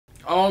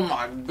Oh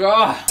my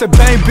god. Say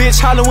bang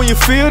bitch, holler when you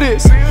feel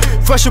this.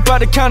 Fresh up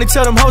out the county,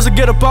 tell them hoes to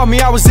get up on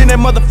me. I was in that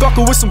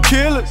motherfucker with some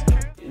killers.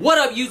 What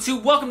up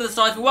YouTube? Welcome to the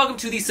Starr. Welcome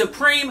to the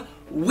Supreme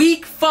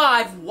Week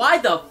 5. Why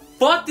the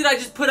fuck did I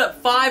just put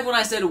up 5 when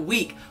I said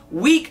week?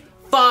 Week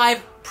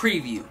 5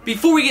 preview.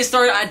 Before we get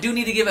started, I do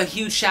need to give a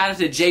huge shout out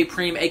to J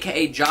Preem,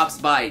 aka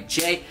Drops by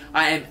J.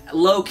 I am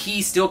low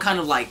key still kind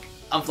of like,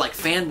 I'm like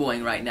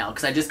fanboying right now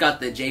because I just got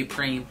the J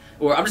Preem,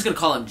 or I'm just gonna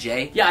call him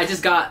Jay. Yeah, I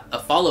just got a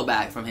follow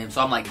back from him,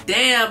 so I'm like,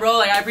 damn, bro,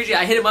 like I appreciate it.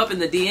 I hit him up in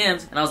the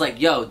DMs and I was like,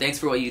 yo, thanks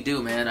for what you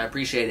do, man. I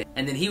appreciate it.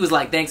 And then he was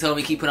like, thanks,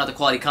 homie, keep putting out the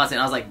quality content.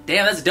 And I was like,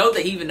 damn, that's dope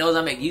that he even knows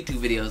I make YouTube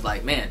videos.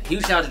 Like, man,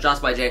 huge shout out to Drops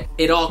by J.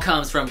 It all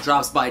comes from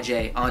Drops by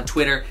J on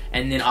Twitter,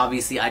 and then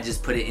obviously I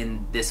just put it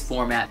in this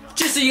format.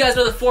 Just so you guys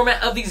know the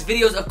format of these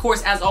videos, of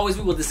course, as always,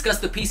 we will discuss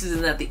the pieces,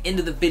 and then at the end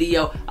of the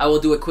video, I will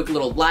do a quick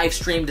little live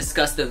stream,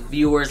 discuss the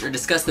viewers, or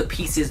discuss the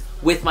pieces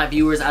with my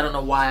viewers. I don't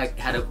know why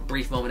I had a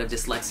brief moment of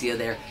dyslexia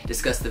there.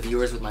 Discuss the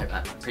viewers with my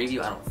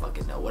preview. I don't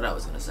fucking know what I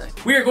was gonna say.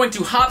 We are going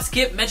to hop,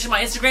 skip, mention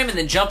my Instagram, and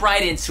then jump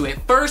right into it.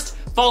 First,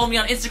 follow me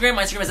on Instagram.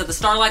 My Instagram is at the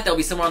Starlight. That'll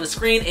be somewhere on the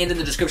screen and in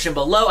the description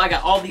below. I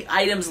got all the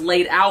items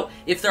laid out.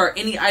 If there are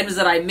any items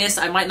that I miss,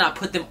 I might not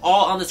put them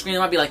all on the screen.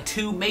 There might be like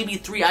 2, maybe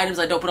 3 items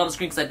I don't put on the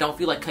screen because I don't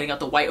feel like cutting out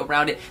the white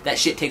around it. That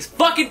shit takes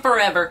fucking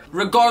forever.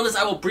 Regardless,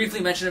 I will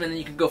briefly mention them, and then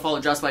you can go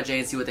follow Drops by J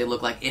and see what they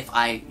look like if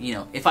I,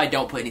 if I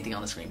don't put anything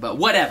on the screen. But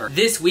whatever.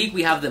 This week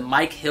we have the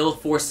Mike Hill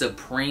for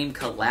Supreme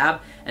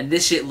collab, and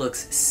this shit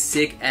looks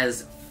sick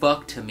as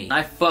fuck to me.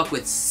 I fuck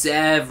with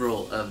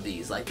several of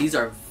these. Like, these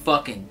are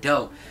fucking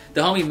dope. The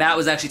homie Matt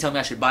was actually telling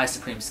me I should buy a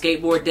Supreme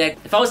skateboard deck.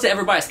 If I was to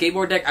ever buy a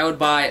skateboard deck, I would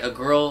buy a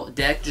girl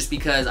deck just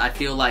because I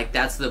feel like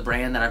that's the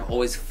brand that I've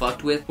always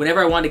fucked with. Whenever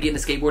I wanted to get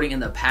into skateboarding in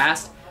the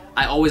past,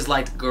 I always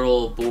liked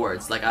girl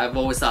boards. Like, I've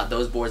always thought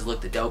those boards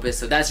looked the dopest,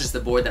 so that's just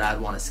the board that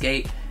I'd want to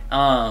skate.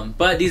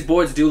 But these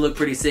boards do look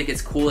pretty sick.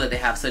 It's cool that they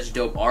have such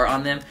dope art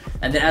on them.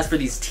 And then as for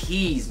these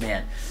tees,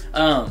 man,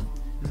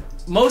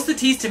 most of the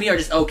tees to me are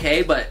just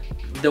okay, but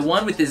the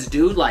one with this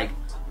dude, like,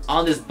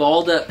 on this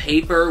balled up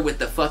paper with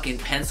the fucking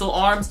pencil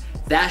arms,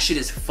 that shit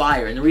is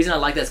fire. And the reason I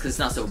like that is because it's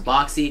not so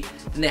boxy.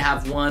 Then they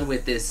have one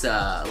with this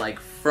like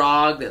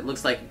frog that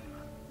looks like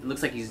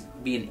he's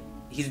being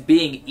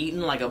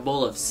eaten like a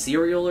bowl of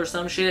cereal or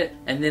some shit.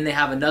 And then they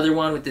have another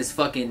one with this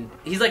fucking,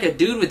 he's like a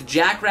dude with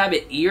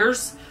jackrabbit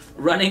ears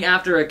running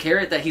after a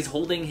carrot that he's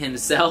holding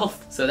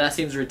himself. So that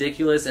seems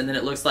ridiculous. And then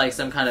it looks like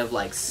some kind of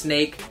like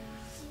snake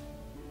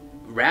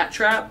rat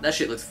trap. That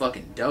shit looks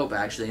fucking dope,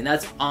 actually. And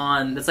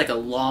that's like a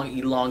long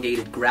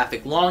elongated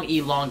graphic. What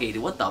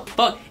the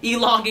fuck?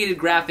 Elongated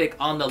graphic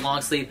on the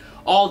long sleeve.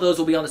 All those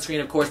will be on the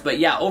screen, of course. But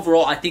yeah,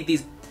 overall, I think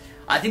this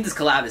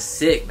collab is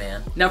sick,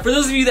 man. Now, for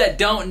those of you that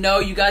don't know,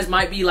 you guys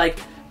might be like,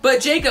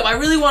 but Jacob, I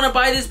really want to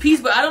buy this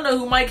piece, but I don't know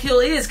who Mike Hill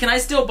is. Can I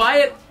still buy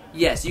it?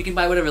 Yes, you can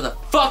buy whatever the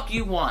fuck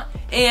you want.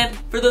 And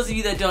for those of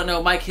you that don't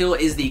know, Mike Hill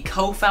is the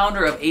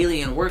co-founder of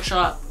Alien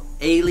Workshop.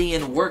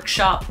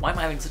 Why am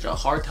I having such a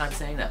hard time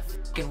saying that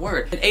fucking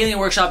word? And Alien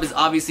Workshop is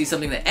obviously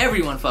something that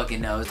everyone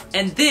fucking knows.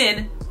 And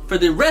then, for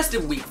the rest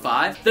of week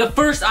 5, the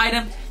first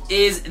item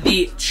is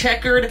the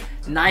checkered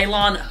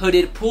nylon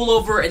hooded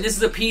pullover, and this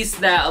is a piece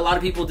that a lot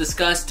of people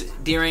discussed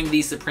during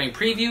the Supreme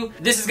preview.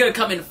 This is gonna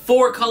come in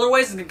 4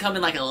 colorways. It's gonna come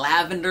in like a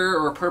lavender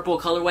or a purple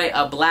colorway,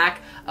 a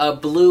black, a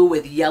blue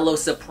with yellow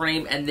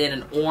Supreme, and then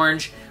an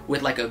orange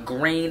with like a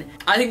green.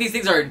 I think these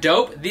things are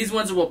dope. These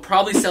ones will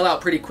probably sell out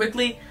pretty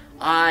quickly.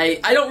 I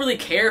don't really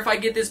care if I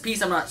get this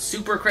piece. I'm not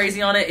super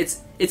crazy on it.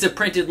 It's a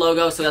printed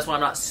logo, so that's why I'm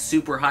not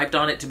super hyped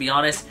on it, to be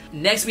honest.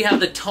 Next, we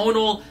have the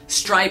tonal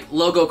stripe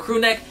logo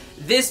crew neck.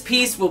 This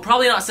piece will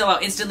probably not sell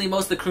out instantly.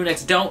 Most of the crew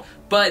necks don't,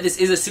 but this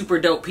is a super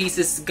dope piece.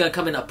 This is gonna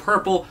come in a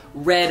purple,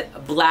 red,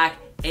 black,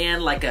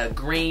 and like a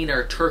green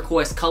or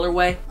turquoise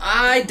colorway.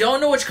 I don't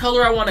know which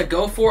color I want to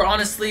go for,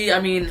 honestly. I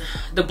mean,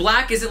 the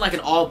black isn't like an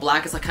all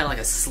black, it's like kind of like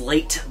a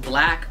slate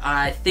black.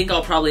 I think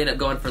I'll probably end up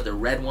going for the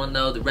red one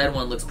though. The red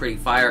one looks pretty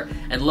fire,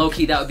 and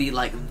low-key that would be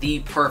like the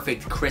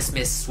perfect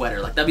Christmas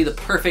sweater. Like, that'd be the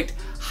perfect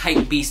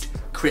hype beast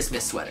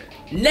Christmas sweater.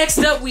 Next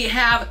up, we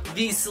have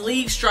the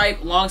sleeve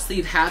stripe long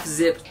sleeve half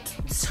zip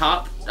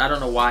top. I don't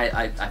know why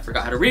I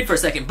forgot how to read for a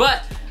second,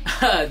 but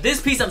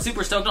this piece I'm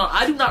super stoked on.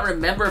 I do not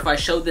remember if I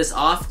showed this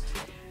off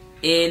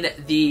in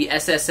the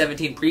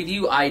SS17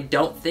 preview. I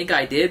don't think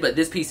I did, but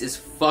this piece is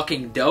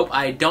fucking dope.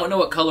 I don't know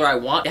what color I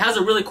want. It has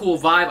a really cool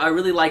vibe. I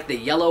really like the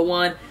yellow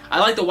one. I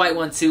like the white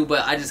one too,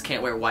 but I just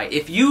can't wear white.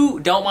 If you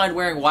don't mind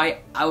wearing white,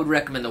 I would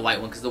recommend the white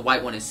one because the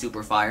white one is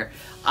super fire.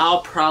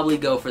 I'll probably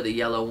go for the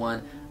yellow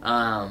one.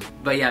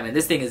 But yeah, man,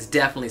 this thing is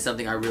definitely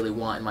something I really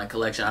want in my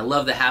collection. I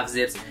love the half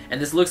zips,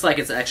 and this looks like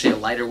it's actually a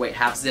lighter weight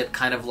half zip,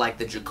 kind of like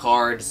the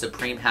Jacquard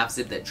Supreme half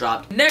zip that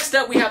dropped. Next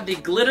up, we have the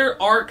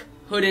glitter arc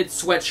hooded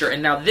sweatshirt,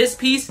 and now this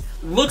piece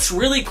looks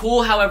really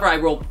cool. However, I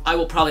will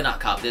probably not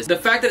cop this. The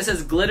fact that it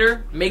says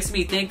glitter makes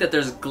me think that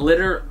there's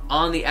glitter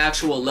on the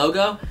actual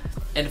logo,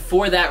 and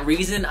for that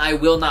reason, I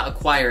will not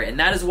acquire it. And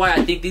that is why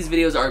I think these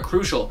videos are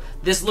crucial.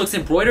 This looks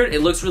embroidered,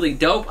 it looks really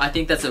dope. I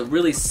think that's a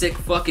really sick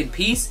fucking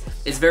piece.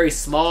 It's very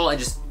small and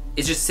just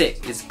it's just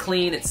sick. It's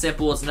clean, it's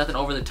simple, it's nothing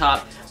over the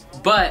top.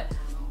 But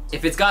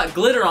if it's got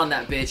glitter on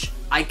that bitch,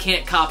 I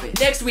can't cop it.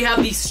 Next, we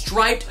have the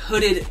striped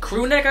hooded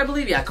crew neck, I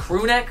believe. Yeah,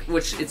 crew neck,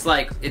 which it's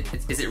like,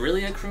 is it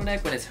really a crew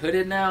neck when it's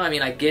hooded now? I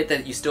mean, I get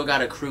that you still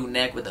got a crew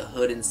neck with a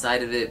hood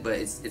inside of it, but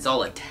it's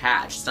all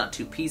attached. It's not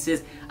two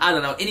pieces. I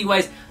don't know.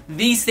 Anyways,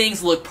 these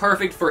things look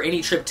perfect for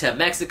any trip to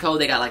Mexico.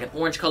 They got like an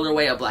orange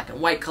colorway, a black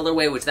and white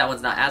colorway, which that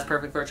one's not as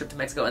perfect for a trip to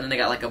Mexico. And then they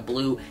got like a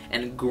blue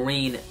and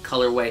green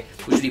colorway,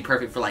 which would be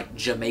perfect for like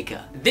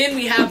Jamaica. Then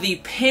we have the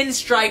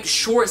pinstripe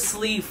short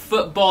sleeve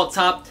football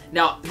top.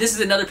 Now, this is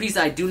another piece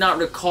that I do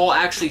not recall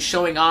actually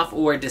showing off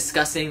or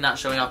discussing, not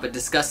showing off, but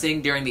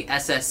discussing during the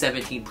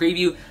SS17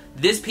 preview.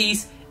 This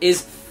piece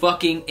is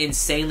fucking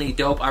insanely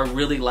dope. I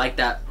really like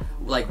that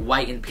like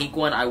white and pink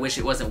one. I wish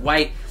it wasn't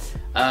white.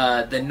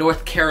 The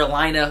North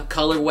Carolina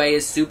colorway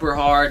is super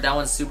hard. That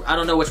one's super, I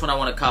don't know which one I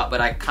want to cop, but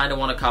I kind of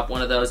want to cop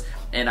one of those,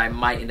 and I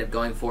might end up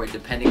going for it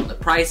depending on the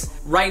price.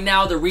 Right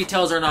now, the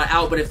retails are not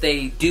out, but if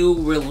they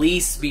do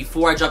release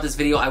before I drop this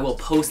video, I will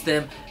post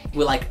them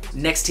with like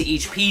next to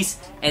each piece.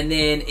 And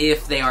then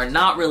if they are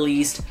not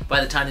released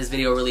by the time this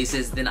video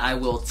releases, then I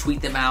will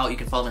tweet them out. You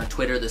can follow me on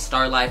Twitter, The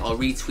Starr Life. I'll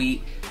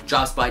retweet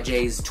Drops by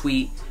Jay's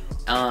tweet.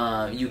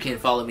 You can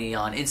follow me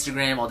on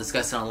Instagram. I'll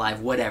discuss it on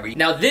live, whatever.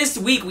 Now this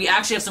week we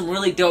actually have some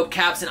really dope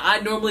caps, and I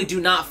normally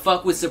do not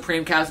fuck with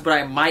Supreme caps, but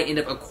I might end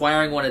up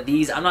acquiring one of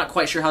these. I'm not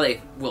quite sure how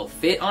they will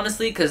fit,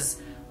 honestly,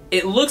 because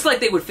it looks like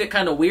they would fit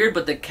kind of weird,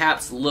 but the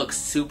caps look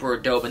super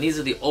dope. And these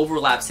are the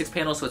overlap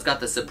 6-panel, so it's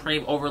got the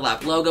Supreme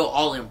overlap logo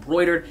all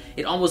embroidered.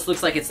 It almost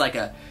looks like it's like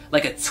a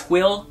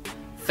twill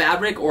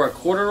fabric or a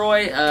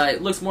corduroy.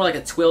 It looks more like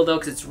a twill though,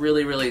 because it's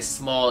really, really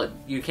small.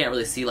 You can't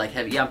really see like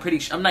heavy. Yeah,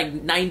 I'm like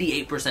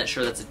 98%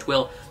 sure that's a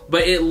twill,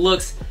 but it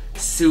looks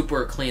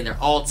super clean. They're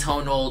all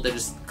tonal. They're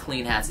just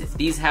clean hats. If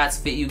these hats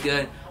fit you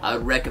good, I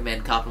would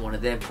recommend copping one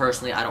of them.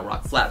 Personally, I don't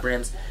rock flat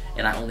brims,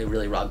 and I only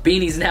really rock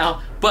beanies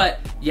now. But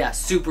yeah,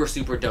 super,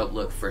 super dope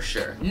look for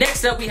sure.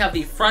 Next up, we have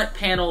the front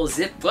panel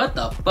zip. What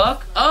the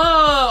fuck?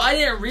 Oh, I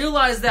didn't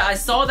realize that. I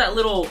saw that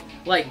little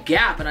like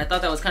gap, and I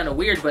thought that was kind of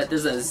weird, but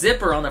there's a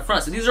zipper on the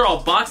front. So these are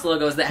all box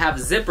logos that have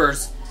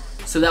zippers,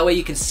 so that way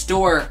you can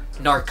store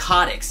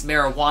narcotics,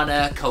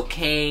 marijuana,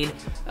 cocaine,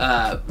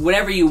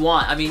 whatever you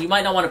want. I mean, you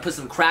might not want to put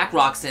some crack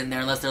rocks in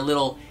there unless they're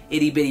little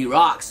itty bitty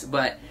rocks,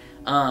 but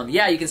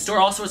yeah, you can store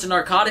all sorts of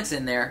narcotics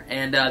in there,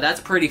 and that's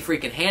pretty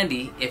freaking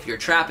handy if you're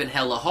trapping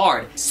hella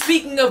hard.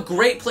 Speaking of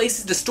great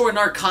places to store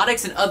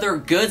narcotics and other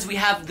goods, we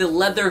have the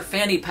leather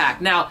fanny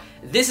pack. Now,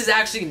 this is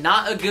actually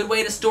not a good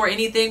way to store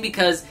anything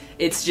because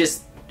it's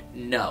just,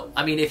 no.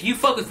 I mean, if you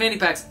fuck with fanny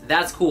packs,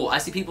 that's cool. I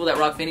see people that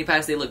rock fanny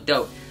packs, they look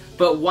dope.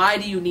 But why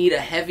do you need a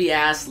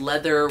heavy-ass,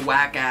 leather,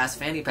 whack-ass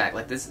fanny pack?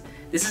 Like, this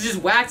is just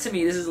whack to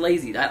me. This is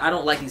lazy. I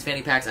don't like these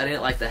fanny packs. I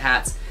didn't like the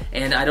hats.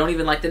 And I don't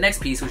even like the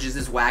next piece, which is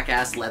this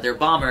whack-ass leather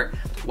bomber.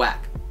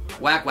 Whack.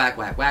 Whack, whack,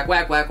 whack, whack,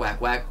 whack, whack,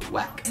 whack, whack,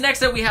 whack.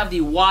 Next up, we have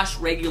the wash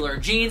regular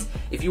jeans.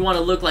 If you want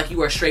to look like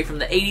you are straight from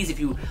the 80s, if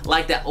you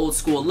like that old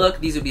school look,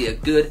 these would be a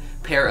good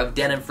pair of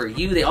denim for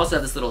you. They also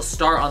have this little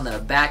star on the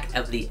back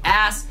of the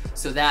ass,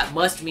 so that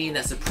must mean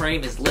that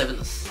Supreme is living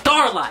the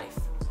star life.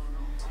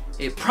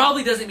 It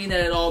probably doesn't mean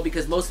that at all,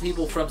 because most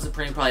people from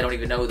Supreme probably don't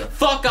even know who the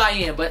fuck I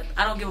am, but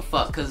I don't give a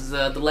fuck, because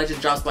the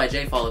legend Drops by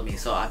Jay followed me,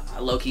 so I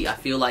low-key, I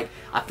feel like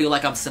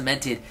I'm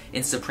cemented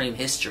in Supreme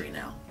history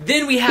now.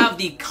 Then we have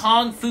the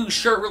Kung Fu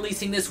shirt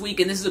releasing this week,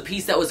 and this is a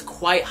piece that was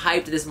quite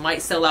hyped. This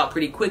might sell out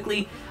pretty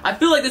quickly. I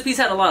feel like this piece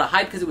had a lot of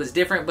hype because it was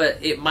different,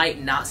 but it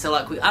might not sell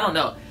out quickly. I don't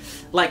know.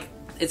 Like,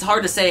 it's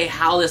hard to say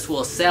how this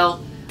will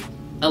sell.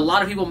 A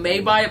lot of people may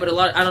buy it, but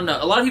I don't know.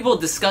 A lot of people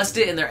discussed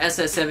it in their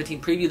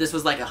SS17 preview. This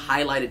was like a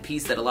highlighted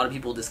piece that a lot of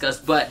people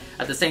discussed, but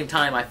at the same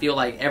time, I feel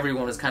like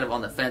everyone was kind of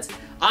on the fence.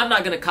 I'm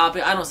not gonna cop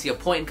it. I don't see a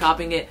point in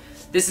copying it.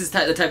 This is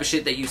the type of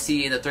shit that you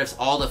see in the thrifts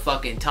all the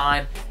fucking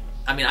time.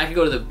 I mean, I could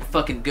go to the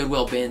fucking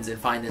Goodwill bins and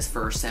find this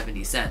for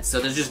 70 cents, so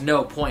there's just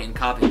no point in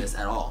copying this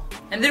at all.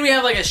 And then we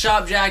have like a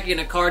shop jacket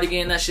and a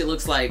cardigan. That shit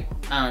looks like,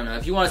 I don't know.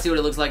 If you want to see what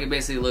it looks like, it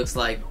basically looks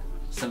like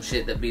some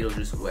shit that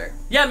Beetlejuice would wear.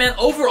 Yeah, man,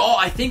 overall,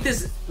 I think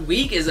this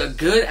week is a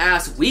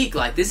good-ass week.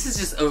 Like, this is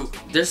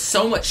just there's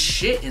so much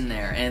shit in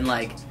there, and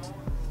like,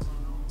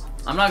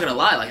 I'm not gonna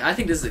lie, like, I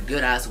think this is a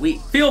good-ass week.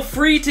 Feel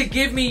free to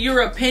give me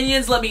your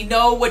opinions. Let me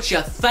know what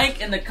you think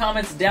in the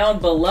comments down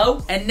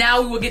below. And now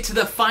we will get to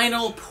the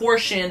final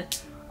portion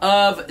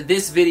of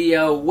this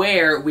video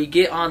where we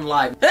get on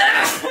live.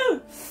 Oh,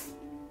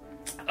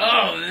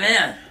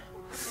 man.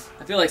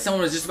 I feel like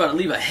someone was just about to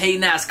leave a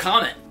hating-ass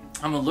comment.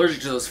 I'm allergic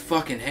to those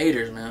fucking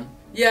haters, man.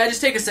 Yeah, just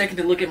take a second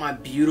to look at my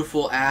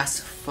beautiful ass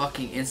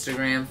fucking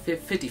Instagram.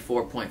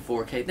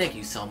 54.4K. Thank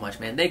you so much,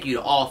 man. Thank you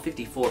to all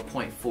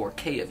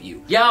 54.4K of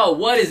you. Yo,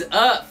 what is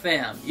up,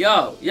 fam?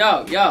 Yo,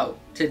 yo, yo.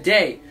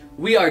 Today,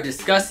 we are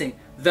discussing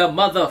the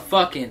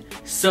motherfucking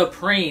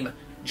Supreme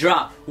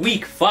drop.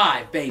 Week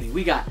 5, baby.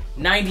 We got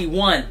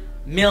 91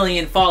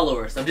 million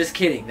followers. I'm just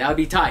kidding. That would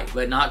be tight,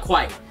 but not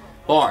quite.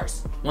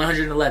 Bars.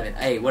 111.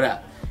 Hey, what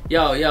up?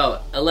 Yo, yo,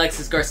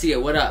 Alexis Garcia,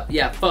 what up?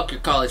 Yeah, fuck your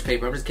college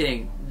paper. I'm just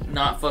kidding.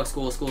 Not fuck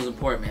school. School's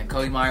important, man.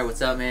 Cody Meyer,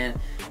 what's up, man?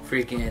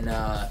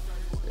 freaking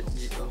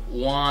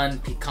Juan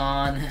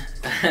Pecan.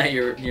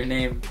 your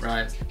name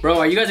rhymes. Bro,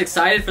 are you guys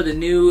excited for the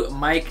new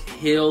Mike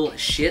Hill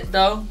shit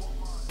though?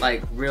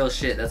 Like real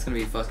shit. That's gonna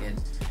be fucking,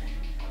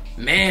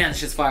 man,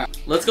 shit's fire.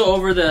 Let's go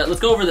over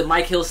the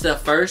Mike Hill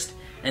stuff first,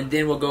 and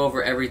then we'll go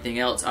over everything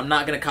else. I'm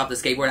not gonna cop the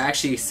skateboard. I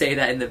actually say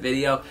that in the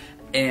video,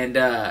 and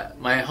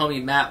my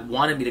homie Matt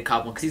wanted me to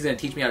cop one because he's gonna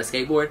teach me how to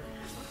skateboard.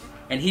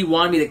 And he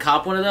wanted me to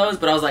cop one of those,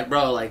 but I was like,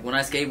 bro, like when I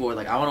skateboard,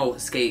 like I want to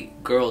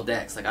skate girl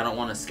decks. Like I don't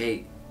want to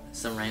skate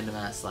some random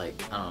ass,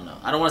 like, I don't know.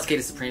 I don't want to skate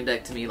a Supreme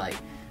deck. To me, like,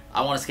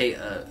 I want to skate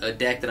a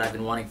deck that I've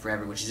been wanting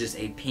forever, which is just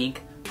a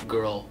pink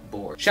girl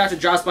board. Shout out to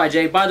Drops by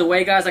Jay. By the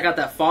way, guys, I got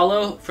that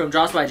follow from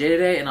Drops by Jay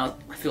today, and I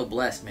feel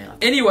blessed, man.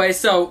 Anyway,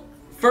 so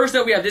first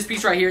up we have this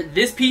piece right here.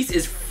 This piece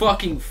is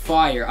fucking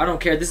fire. I don't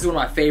care. This is one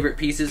of my favorite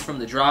pieces from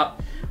the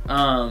drop.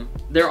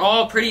 They're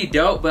all pretty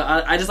dope, but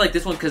I just like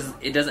this one because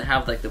it doesn't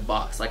have like the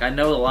box. Like I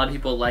know a lot of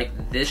people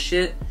like this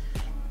shit,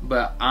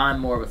 but I'm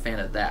more of a fan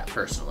of that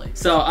personally.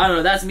 So I don't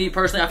know, that's me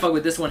personally. I fuck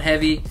with this one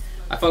heavy.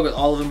 I fuck with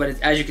all of them,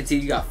 but as you can see,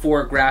 you got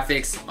 4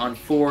 graphics on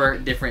 4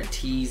 different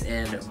tees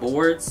and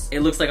boards.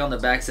 It looks like on the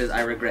back says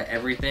I regret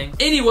everything.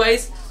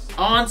 Anyways,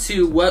 on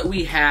to what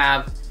we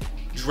have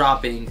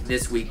dropping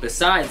this week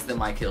besides the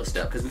Mike Hill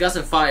stuff, because we got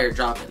some fire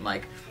dropping.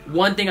 Like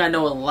one thing I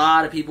know a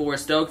lot of people were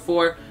stoked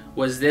for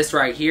was this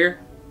right here.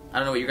 I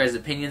don't know what your guys'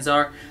 opinions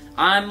are.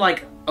 I'm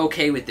like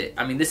okay with it.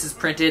 I mean, this is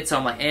printed, so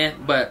I'm like eh,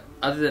 but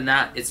other than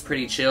that, it's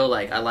pretty chill.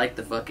 Like I like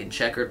the fucking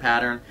checkered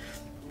pattern,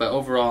 but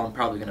overall I'm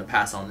probably gonna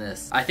pass on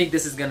this. I think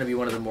this is gonna be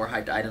one of the more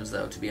hyped items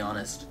though, to be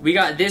honest. We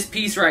got this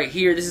piece right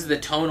here. This is the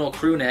tonal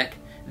crew neck.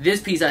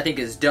 This piece I think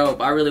is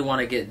dope. I really want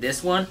to get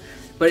this one,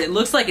 but it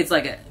looks like it's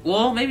like a,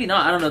 well, maybe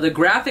not, I don't know. The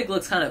graphic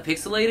looks kind of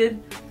pixelated,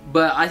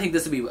 but I think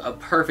this would be a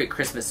perfect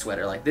Christmas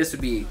sweater. Like this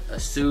would be a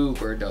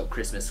super dope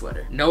Christmas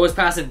sweater. Noah's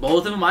passing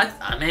both of them.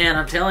 Man,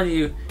 I'm telling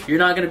you, you're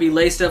not gonna be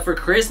laced up for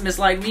Christmas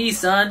like me,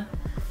 son.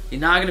 You're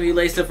not gonna be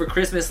laced up for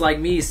Christmas like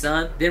me,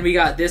 son. Then we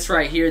got this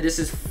right here. This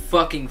is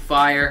fucking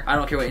fire. I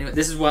don't care what anyone,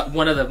 this is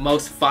one of the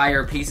most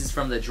fire pieces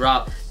from the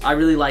drop. I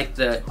really like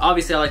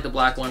obviously I like the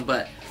black one,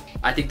 but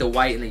I think the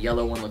white and the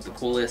yellow one look the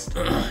coolest.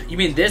 You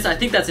mean this? I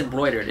think that's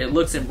embroidered. It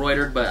looks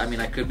embroidered, but I mean,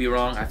 I could be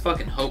wrong. I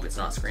fucking hope it's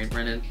not screen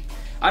printed.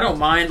 I don't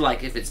mind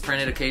like if it's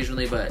printed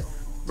occasionally, but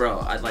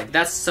bro,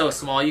 that's so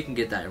small, you can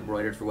get that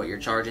embroidered for what you're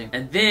charging.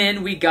 And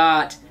then we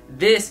got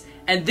this,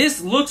 and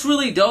this looks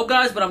really dope,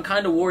 guys, but I'm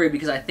kind of worried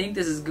because I think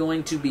this is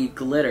going to be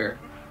glitter,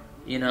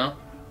 you know?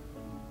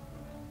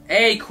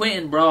 Hey,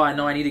 Quentin, bro, I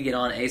know I need to get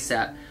on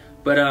ASAP,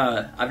 but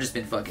I've just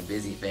been fucking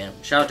busy, fam.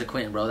 Shout out to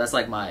Quentin, bro. That's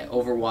like my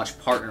Overwatch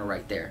partner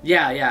right there.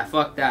 Yeah,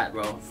 fuck that,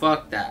 bro.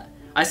 Fuck that.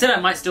 I said I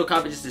might still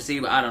cop it just to see,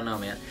 but I don't know,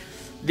 man.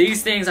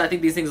 These things, I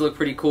think these things look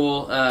pretty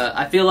cool.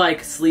 I feel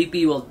like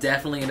Sleepy will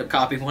definitely end up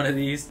copying one of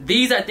these.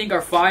 These I think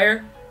are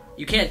fire.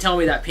 You can't tell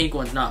me that pink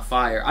one's not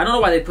fire. I don't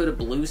know why they put a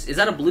blue, is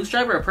that a blue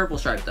stripe or a purple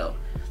stripe though?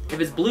 If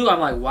it's blue,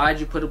 I'm like, why'd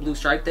you put a blue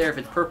stripe there? If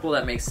it's purple,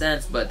 that makes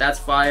sense, but that's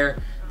fire.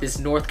 This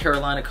North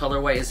Carolina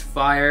colorway is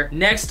fire.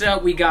 Next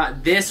up, we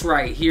got this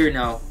right here.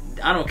 Now,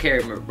 I don't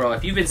care, bro.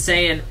 If you've been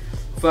saying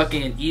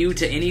fucking ew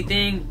to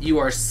anything, you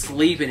are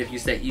sleeping if you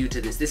say ew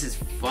to this. This is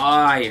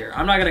fire.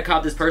 I'm not gonna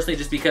cop this personally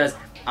just because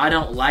I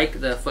don't like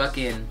the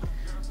fucking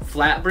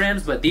flat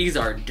brims, but these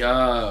are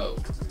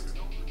dope.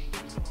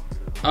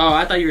 Oh,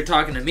 I thought you were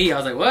talking to me. I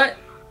was like, what?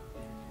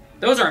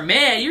 Those are,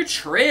 man, you're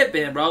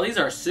tripping, bro. These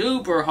are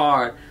super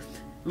hard.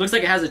 Looks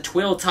like it has a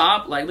twill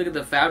top. Like, look at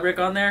the fabric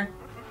on there.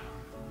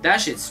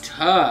 That shit's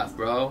tough,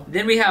 bro.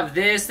 Then we have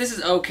this. This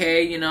is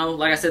okay, you know.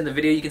 Like I said in the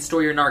video, you can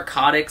store your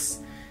narcotics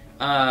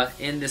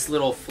in this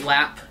little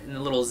flap, in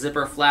the little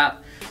zipper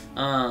flap.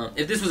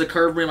 If this was a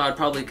curved rim, I would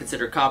probably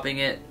consider copying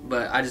it,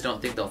 but I just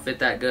don't think they'll fit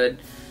that good.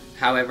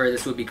 However,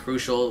 this would be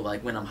crucial,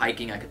 like when I'm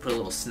hiking, I could put a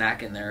little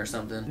snack in there or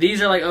something.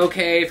 These are like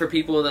okay for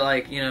people that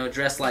like, you know,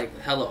 dress like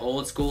hella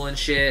old school and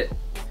shit.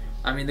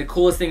 I mean, the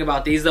coolest thing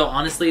about these though,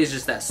 honestly, is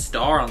just that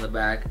star on the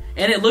back.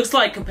 And it looks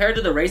like, compared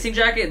to the racing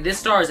jacket, this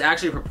star is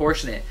actually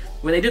proportionate.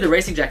 When they did the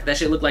racing jacket, that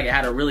shit looked like it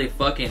had a really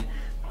fucking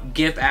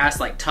gimp-ass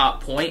like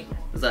top point.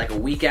 It was like a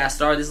weak-ass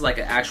star. This is like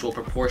an actual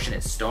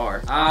proportionate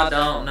star. I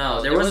don't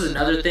know. There was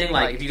another thing,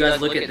 like if you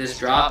guys look at this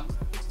drop,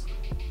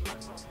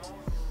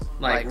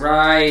 like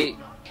right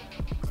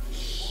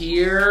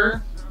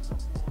here,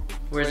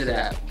 where's it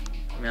at?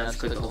 I mean, I'll just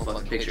click the whole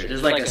fucking picture.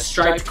 There's like a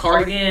striped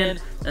cardigan,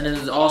 and then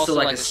there's also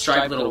like a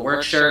striped little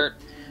work shirt.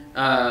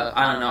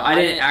 I don't know. I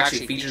didn't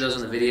actually feature those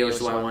in the video,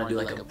 so I want to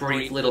do like a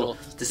brief little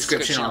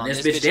description on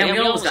this bitch. Damn, we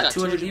almost got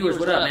 200 viewers.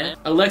 What up, man?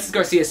 Alexis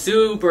Garcia,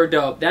 super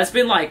dope. That's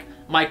been like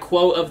my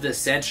quote of the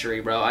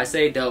century, bro. I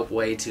say dope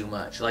way too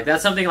much. Like,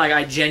 that's something like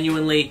I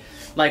genuinely,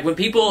 like when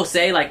people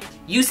say like,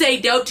 you say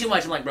dope too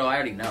much, I'm like, bro, I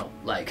already know.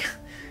 Like,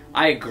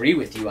 I agree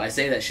with you. I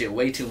say that shit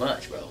way too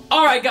much, bro.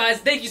 Alright guys,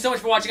 thank you so much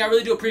for watching. I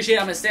really do appreciate it.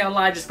 I'm going to stay on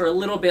live just for a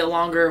little bit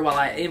longer while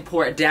I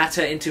import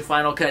data into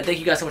Final Cut. Thank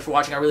you guys so much for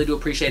watching. I really do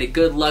appreciate it.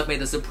 Good luck. May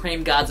the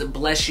Supreme Gods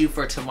bless you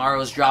for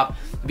tomorrow's drop,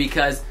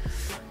 because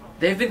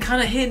they've been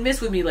kind of hit and miss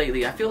with me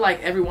lately. I feel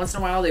like every once in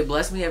a while they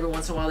bless me, every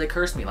once in a while they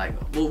curse me. Like,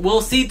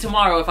 we'll see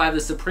tomorrow if I have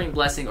the supreme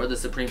blessing or the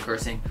supreme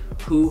cursing.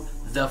 Who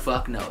the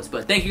fuck knows?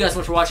 But thank you guys so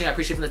much for watching. I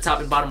appreciate it from the top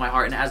and bottom of my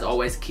heart. And as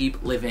always,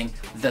 keep living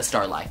the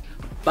Starr life.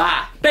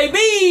 Bye,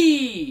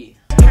 baby!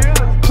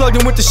 Plugged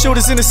in with the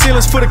shooters in the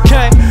ceilings for the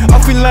gang.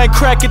 I'm feeling like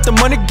crack, get the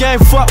money game.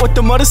 Fuck what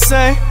the mother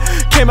say.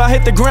 Came out,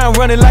 hit the ground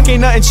running like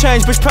ain't nothing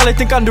changed. Bitch probably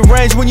think I'm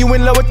deranged. When you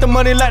in love with the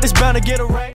money like this, bound to get a range.